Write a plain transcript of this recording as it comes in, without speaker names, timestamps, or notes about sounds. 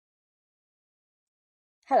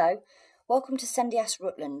Hello, welcome to EHCPs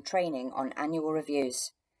Rutland training on annual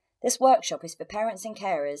reviews. This workshop is for parents and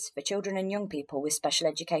carers for children and young people with special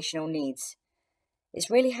educational needs. It's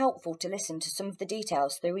really helpful to listen to some of the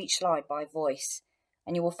details through each slide by voice,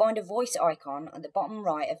 and you will find a voice icon at the bottom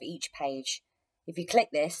right of each page. If you click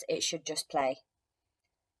this, it should just play.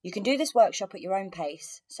 You can do this workshop at your own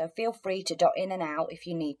pace, so feel free to dot in and out if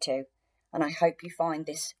you need to, and I hope you find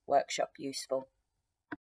this workshop useful.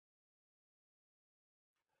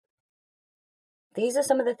 These are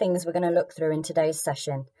some of the things we're going to look through in today's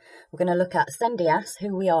session. We're going to look at EHCPs,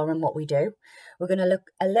 who we are and what we do. We're going to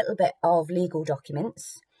look a little bit of legal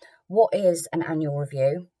documents. What is an annual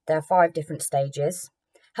review? There are 5 different stages.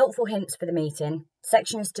 Helpful hints for the meeting,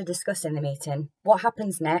 sections to discuss in the meeting, what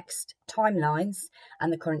happens next, timelines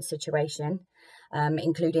and the current situation,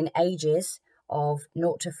 including ages of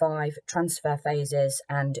 0 to 5, transfer phases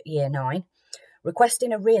and year 9,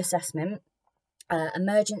 requesting a reassessment,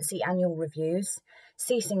 emergency annual reviews,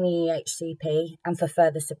 ceasing the EHCP and for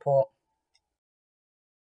further support.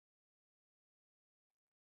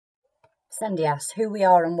 EHCPs, who we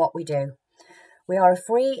are and what we do. We are a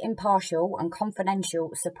free, impartial and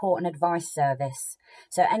confidential support and advice service,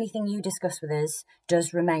 so anything you discuss with us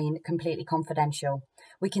does remain completely confidential.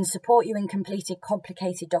 We can support you in completing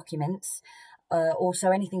complicated documents,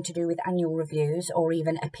 also anything to do with annual reviews or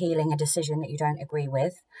even appealing a decision that you don't agree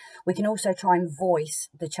with. We can also try and voice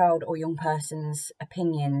the child or young person's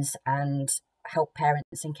opinions and help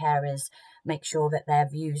parents and carers make sure that their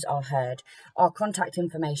views are heard. Our contact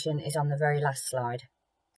information is on the very last slide.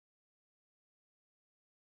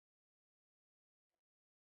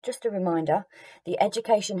 Just a reminder, the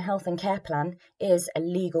Education, Health and Care Plan is a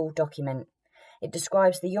legal document. It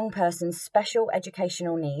describes the young person's special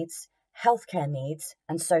educational needs, healthcare needs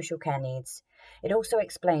and social care needs. It also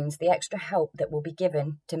explains the extra help that will be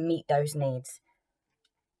given to meet those needs.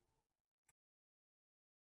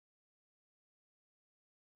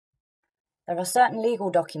 There are certain legal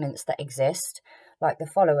documents that exist, like the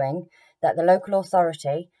following, that the local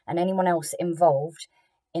authority and anyone else involved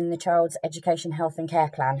in the child's education, health and care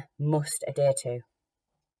plan must adhere to.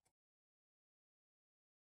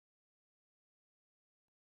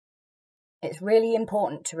 It's really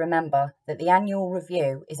important to remember that the annual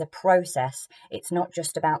review is a process. It's not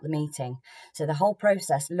just about the meeting. So the whole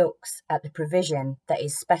process looks at the provision that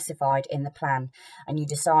is specified in the plan and you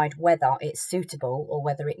decide whether it's suitable or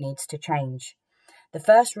whether it needs to change. The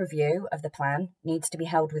first review of the plan needs to be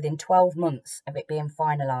held within 12 months of it being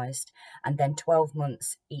finalised and then 12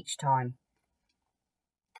 months each time.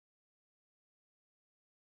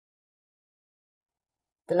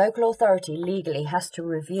 The local authority legally has to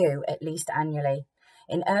review at least annually.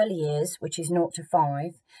 In early years, which is 0 to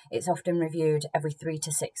 5, it's often reviewed every 3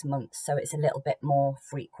 to 6 months, so it's a little bit more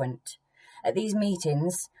frequent. At these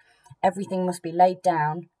meetings, everything must be laid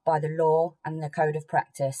down by the law and the code of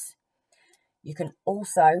practice. You can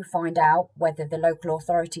also find out whether the local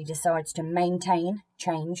authority decides to maintain,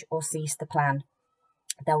 change or cease the plan.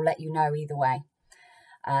 They'll let you know either way.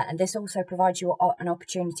 And this also provides you an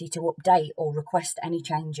opportunity to update or request any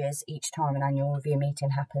changes each time an annual review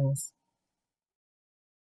meeting happens.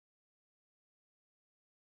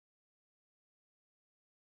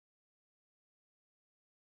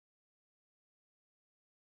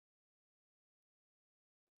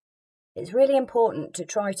 It's really important to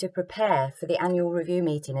try to prepare for the annual review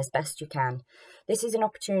meeting as best you can. This is an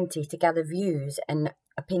opportunity to gather views and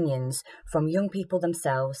opinions from young people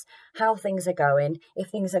themselves, how things are going, if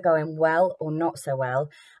things are going well or not so well,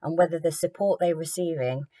 and whether the support they're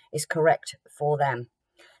receiving is correct for them.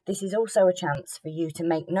 This is also a chance for you to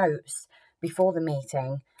make notes before the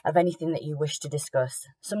meeting of anything that you wish to discuss.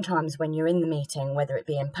 Sometimes when you're in the meeting, whether it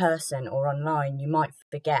be in person or online, you might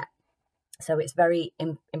forget. So it's very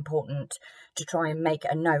important to try and make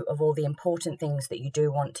a note of all the important things that you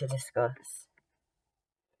do want to discuss.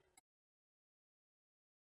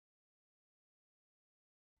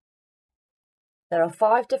 There are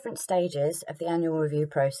 5 different stages of the annual review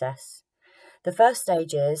process. The first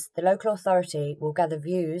stage is the local authority will gather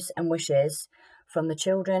views and wishes from the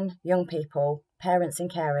children, young people, parents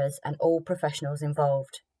and carers and all professionals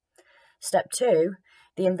involved. Step 2,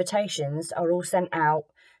 the invitations are all sent out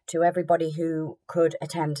to everybody who could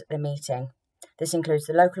attend the meeting. This includes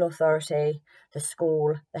the local authority, the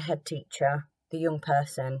school, the head teacher, the young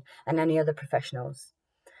person and any other professionals.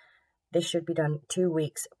 This should be done 2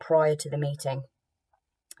 weeks prior to the meeting.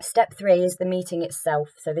 Step 3 is the meeting itself.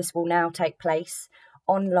 So this will now take place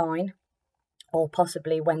online or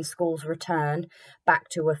possibly when schools return back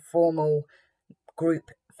to a formal group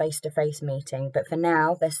face-to-face meeting. But for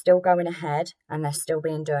now, they're still going ahead and they're still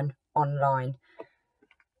being done online.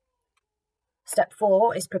 Step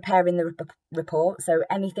 4 is preparing the report. So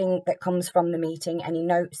anything that comes from the meeting, any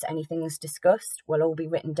notes, anything that's discussed will all be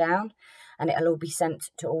written down and it'll all be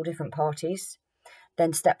sent to all different parties.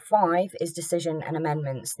 Then step 5 is decision and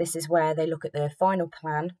amendments. This is where they look at the final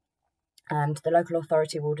plan and the local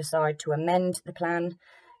authority will decide to amend the plan,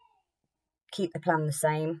 keep the plan the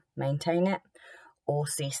same, maintain it, or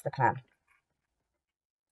cease the plan.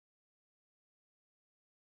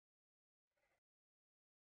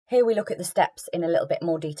 Here we look at the steps in a little bit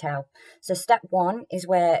more detail. So step 1 is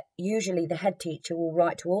where usually the head teacher will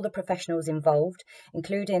write to all the professionals involved,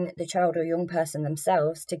 including the child or young person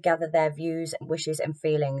themselves, to gather their views, wishes and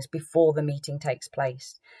feelings before the meeting takes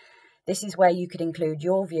place. This is where you could include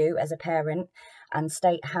your view as a parent and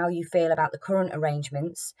state how you feel about the current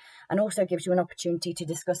arrangements, and also gives you an opportunity to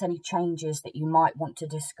discuss any changes that you might want to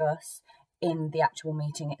discuss in the actual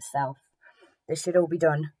meeting itself. This should all be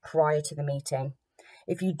done prior to the meeting.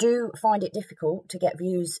 If you do find it difficult to get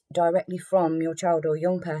views directly from your child or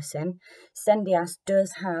young person, Sendias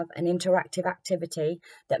does have an interactive activity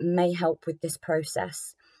that may help with this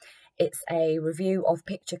process. It's a review of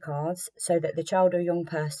picture cards so that the child or young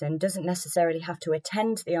person doesn't necessarily have to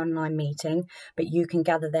attend the online meeting, but you can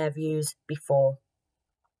gather their views before.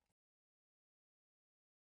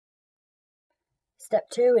 Step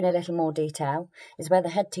 2, in a little more detail, is where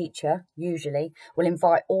the head teacher, usually, will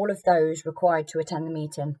invite all of those required to attend the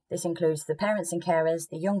meeting. This includes the parents and carers,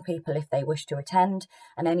 the young people if they wish to attend,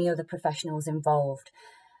 and any other professionals involved.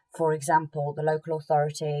 For example, the local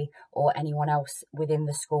authority or anyone else within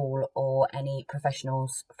the school or any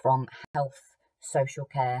professionals from health, social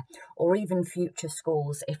care, or even future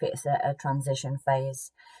schools if it's a transition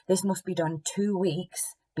phase. This must be done 2 weeks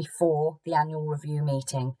before the annual review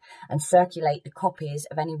meeting and circulate the copies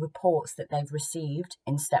of any reports that they've received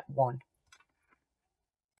in step 1.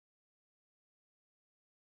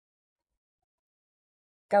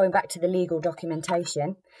 Going back to the legal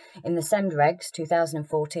documentation, in the SEND Regs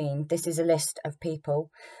 2014, this is a list of people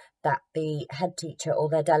that the head teacher or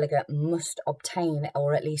their delegate must obtain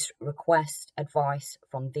or at least request advice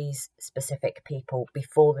from these specific people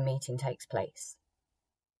before the meeting takes place.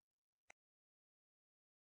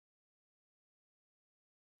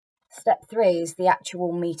 Step 3 is the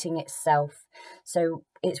actual meeting itself. So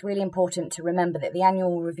it's really important to remember that the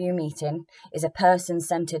annual review meeting is a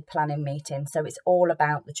person-centred planning meeting. So it's all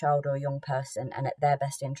about the child or young person and at their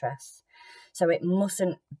best interests. So it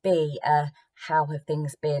mustn't be a how have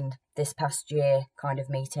things been this past year kind of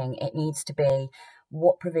meeting. It needs to be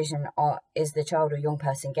what provision is the child or young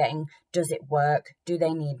person getting? Does it work? Do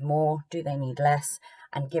they need more? Do they need less?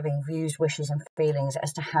 And giving views, wishes and feelings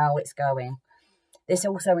as to how it's going. This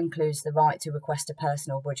also includes the right to request a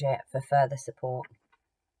personal budget for further support.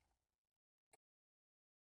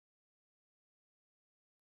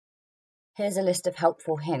 Here's a list of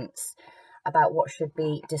helpful hints about what should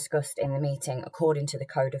be discussed in the meeting according to the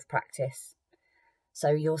Code of Practice.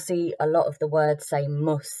 So you'll see a lot of the words say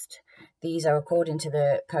must. These are according to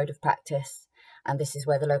the Code of Practice, and this is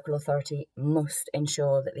where the local authority must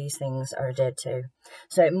ensure that these things are adhered to.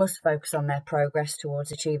 So it must focus on their progress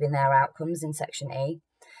towards achieving their outcomes in Section E.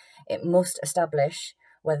 It must establish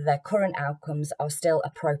whether their current outcomes are still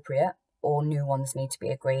appropriate or new ones need to be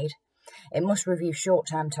agreed. It must review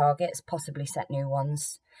short-term targets, possibly set new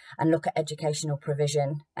ones, and look at educational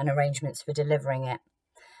provision and arrangements for delivering it.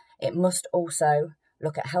 It must also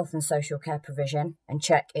look at health and social care provision and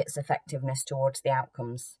check its effectiveness towards the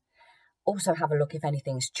outcomes. Also have a look if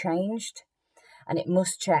anything's changed, and it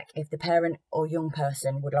must check if the parent or young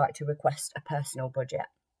person would like to request a personal budget.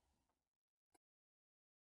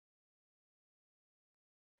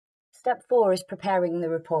 Step 4 is preparing the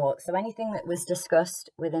report. So anything that was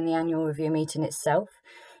discussed within the annual review meeting itself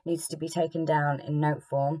needs to be taken down in note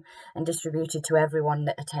form and distributed to everyone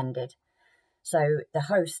that attended. So the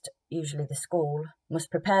host, usually the school,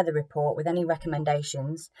 must prepare the report with any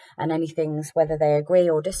recommendations, and any things, whether they agree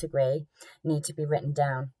or disagree, need to be written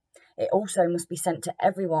down. It also must be sent to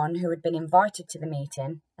everyone who had been invited to the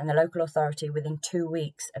meeting and the local authority within 2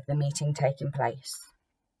 weeks of the meeting taking place.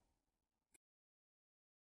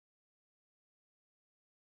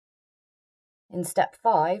 In step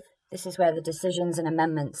 5, this is where the decisions and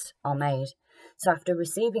amendments are made. So after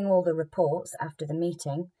receiving all the reports after the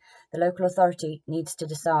meeting, the local authority needs to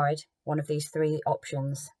decide one of these 3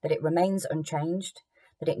 options: that it remains unchanged,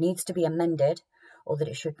 that it needs to be amended, or that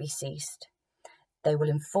it should be ceased. They will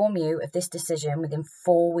inform you of this decision within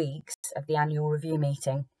 4 weeks of the annual review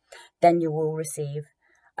meeting. Then you will receive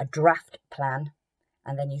a draft plan,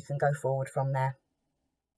 and then you can go forward from there.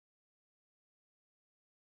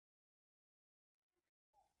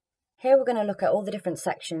 Here we're going to look at all the different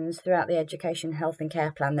sections throughout the Education, Health and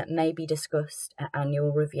Care Plan that may be discussed at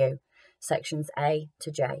annual review, sections A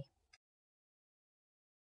to J.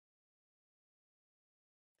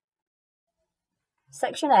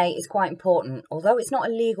 Section A is quite important. Although it's not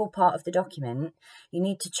a legal part of the document, you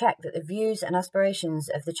need to check that the views and aspirations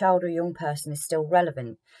of the child or young person is still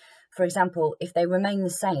relevant. For example, if they remain the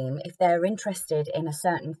same, if they're interested in a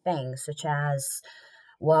certain thing, such as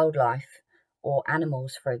wildlife or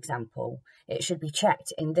animals, for example, it should be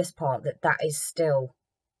checked in this part that that is still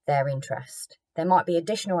their interest. There might be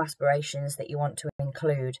additional aspirations that you want to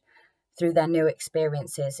include through their new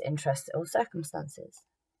experiences, interests, or circumstances.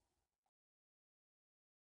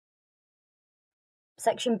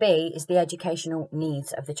 Section B is the educational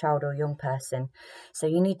needs of the child or young person. So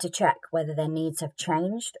you need to check whether their needs have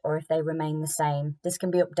changed or if they remain the same. This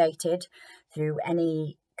can be updated through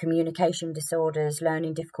any communication disorders,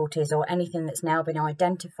 learning difficulties, or anything that's now been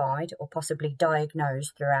identified or possibly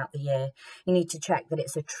diagnosed throughout the year. You need to check that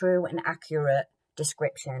it's a true and accurate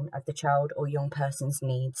description of the child or young person's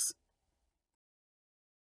needs.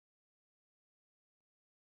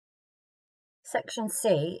 Section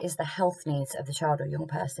C is the health needs of the child or young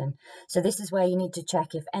person. So this is where you need to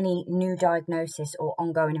check if any new diagnosis or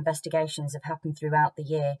ongoing investigations have happened throughout the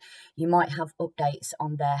year. You might have updates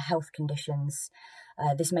on their health conditions.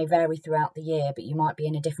 This may vary throughout the year, but you might be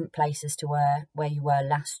in a different place as to where you were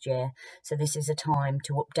last year. So this is a time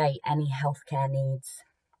to update any healthcare needs.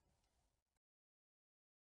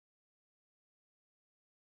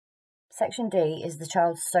 Section D is the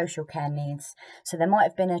child's social care needs. So there might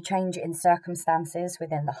have been a change in circumstances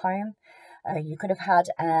within the home. You could have had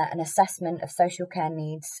an assessment of social care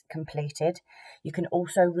needs completed. You can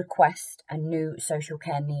also request a new social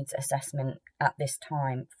care needs assessment at this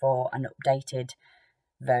time for an updated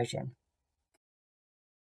version.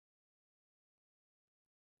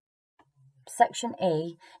 Section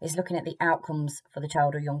E is looking at the outcomes for the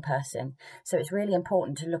child or young person. So it's really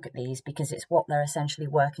important to look at these because it's what they're essentially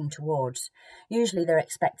working towards. Usually they're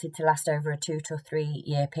expected to last over a 2 to 3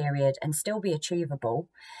 year period and still be achievable.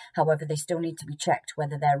 However, they still need to be checked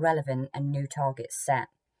whether they're relevant and new targets set.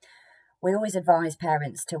 We always advise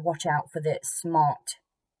parents to watch out for the SMART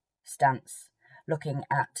stance, looking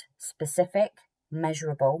at specific,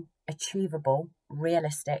 measurable, achievable,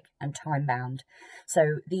 realistic, and time-bound.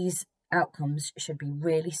 So these outcomes should be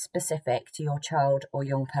really specific to your child or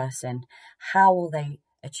young person. How will they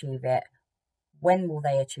achieve it? When will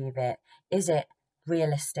they achieve it? Is it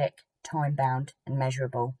realistic, time-bound, and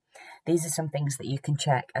measurable? These are some things that you can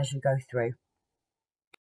check as you go through.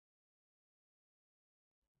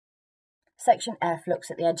 Section F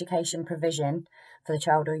looks at the education provision for the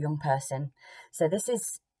child or young person. So this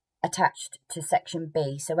is attached to Section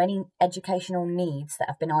B. So any educational needs that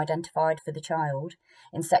have been identified for the child,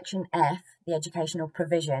 in Section F, the educational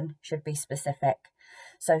provision should be specific.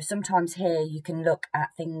 So sometimes here you can look at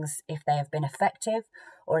things if they have been effective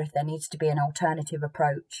or if there needs to be an alternative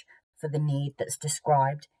approach for the need that's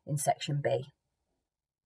described in Section B.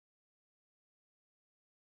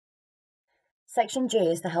 Section G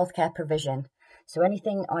is the healthcare provision. So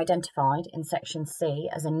anything identified in Section C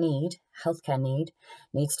as a need, healthcare need,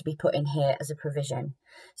 needs to be put in here as a provision.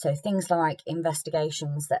 So things like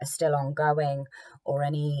investigations that are still ongoing or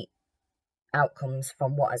any outcomes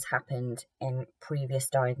from what has happened in previous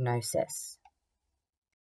diagnosis.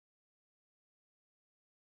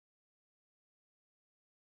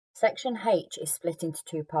 Section H is split into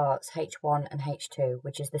two parts, H1 and H2,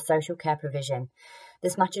 which is the social care provision.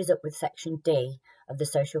 This matches up with Section D of the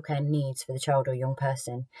social care needs for the child or young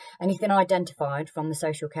person. Anything identified from the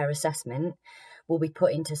social care assessment will be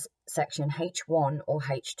put into Section H1 or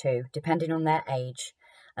H2, depending on their age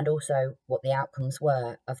and also what the outcomes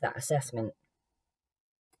were of that assessment.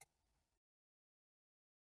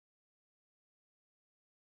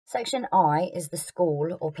 Section I is the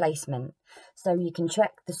school or placement. So you can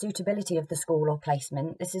check the suitability of the school or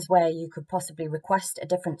placement. This is where you could possibly request a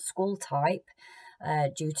different school type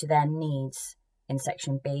due to their needs in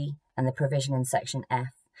Section B and the provision in Section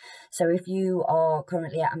F. So if you are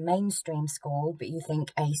currently at a mainstream school, but you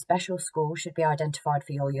think a special school should be identified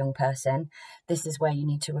for your young person, this is where you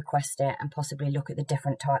need to request it and possibly look at the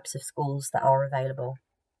different types of schools that are available.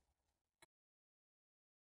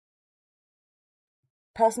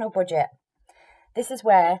 Personal budget. This is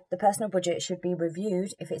where the personal budget should be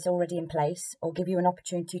reviewed if it's already in place, or give you an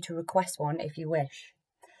opportunity to request one if you wish.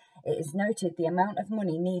 It is noted the amount of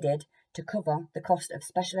money needed to cover the cost of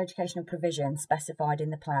special educational provision specified in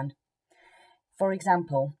the plan. For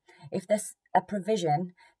example, if there's a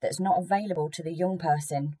provision that's not available to the young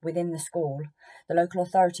person within the school, the local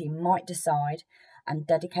authority might decide and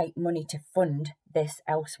dedicate money to fund this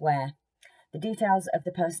elsewhere. The details of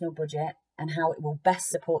the personal budget and how it will best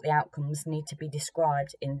support the outcomes need to be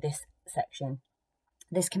described in this section.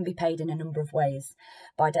 This can be paid in a number of ways: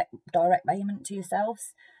 by direct payment to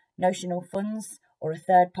yourselves, notional funds, or a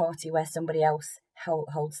third party where somebody else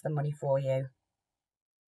holds the money for you.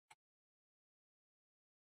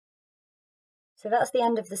 So that's the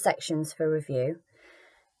end of the sections for review.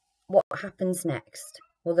 What happens next?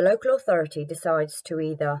 Well, the local authority decides to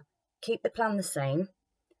either keep the plan the same,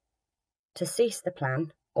 to cease the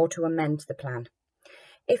plan, or to amend the plan.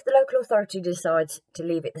 If the local authority decides to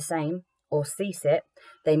leave it the same or cease it,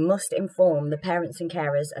 they must inform the parents and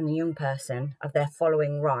carers and the young person of their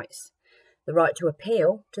following rights: the right to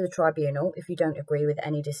appeal to the tribunal if you don't agree with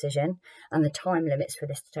any decision and the time limits for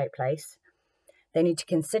this to take place. They need to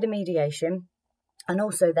consider mediation, and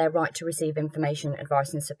also their right to receive information,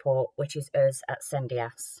 advice and support, which is us at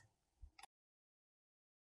CENDIAS.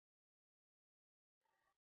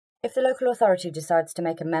 If the local authority decides to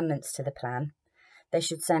make amendments to the plan, they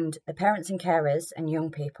should send the parents and carers and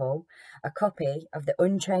young people a copy of the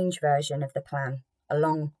unchanged version of the plan,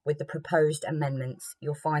 along with the proposed amendments.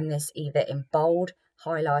 You'll find this either in bold,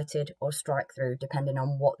 highlighted or strike through, depending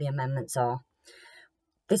on what the amendments are.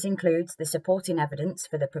 This includes the supporting evidence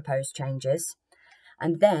for the proposed changes,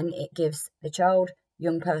 and then it gives the child,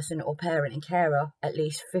 young person or parent and carer at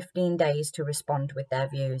least 15 days to respond with their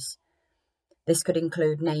views. This could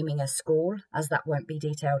include naming a school, as that won't be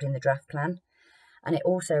detailed in the draft plan, and it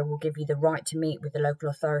also will give you the right to meet with the local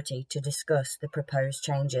authority to discuss the proposed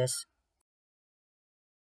changes.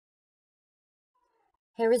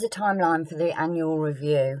 Here is a timeline for the annual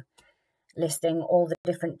review, listing all the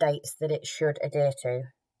different dates that it should adhere to.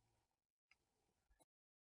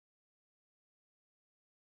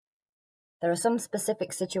 There are some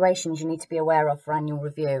specific situations you need to be aware of for annual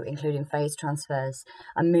review, including phase transfers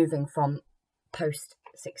and moving from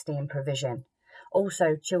post-16 provision.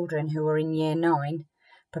 Also, children who are in year 9,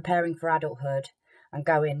 preparing for adulthood and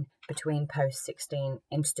going between post-16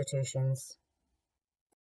 institutions.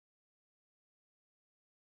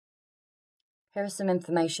 Here is some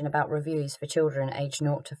information about reviews for children aged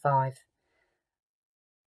 0 to 5.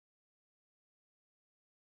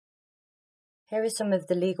 Here is some of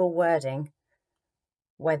the legal wording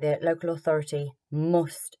where the local authority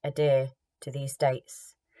must adhere to these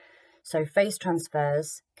dates. So phase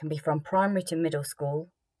transfers can be from primary to middle school,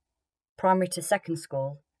 primary to second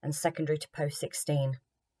school, and secondary to post-16.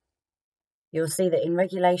 You'll see that in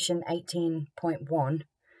Regulation 18.1,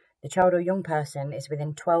 the child or young person is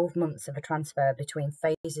within 12 months of a transfer between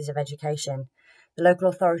phases of education. The local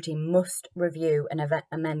authority must review and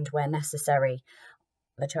amend where necessary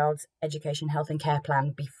the child's education, health and care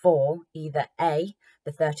plan before either A,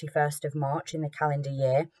 the 31st of March in the calendar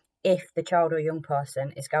year, if the child or young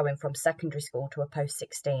person is going from secondary school to a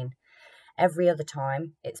post-16. Every other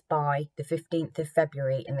time, it's by the 15th of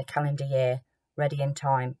February in the calendar year, ready in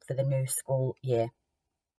time for the new school year.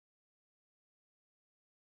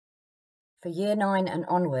 For year 9 and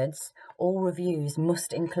onwards, all reviews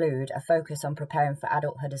must include a focus on preparing for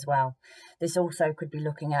adulthood as well. This also could be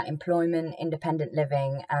looking at employment, independent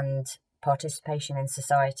living and participation in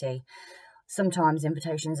society. Sometimes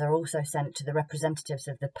invitations are also sent to the representatives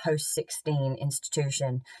of the post-16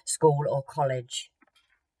 institution, school or college.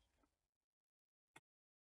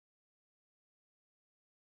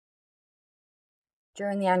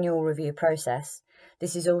 During the annual review process,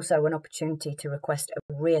 this is also an opportunity to request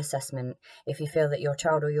a reassessment if you feel that your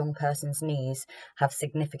child or young person's needs have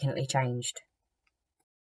significantly changed.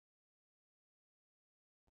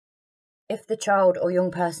 If the child or young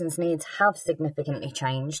person's needs have significantly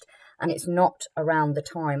changed and it's not around the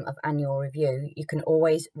time of annual review, you can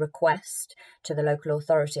always request to the local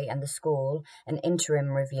authority and the school an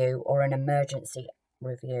interim review or an emergency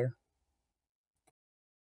review.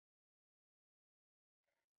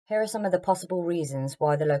 Here are some of the possible reasons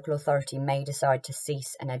why the local authority may decide to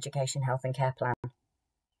cease an education, health and care plan.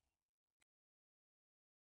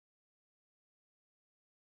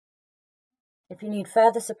 If you need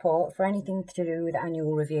further support for anything to do with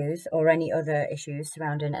annual reviews or any other issues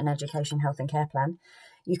surrounding an education, health and care plan,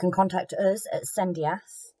 you can contact us at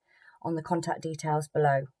CENDIAS on the contact details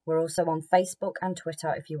below. We're also on Facebook and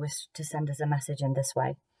Twitter if you wish to send us a message in this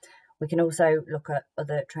way. We can also look at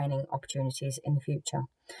other training opportunities in the future.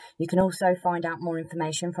 You can also find out more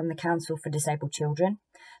information from the Council for Disabled Children,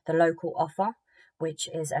 the local offer, which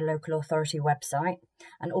is a local authority website,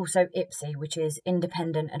 and also IPSI, which is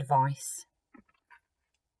independent advice.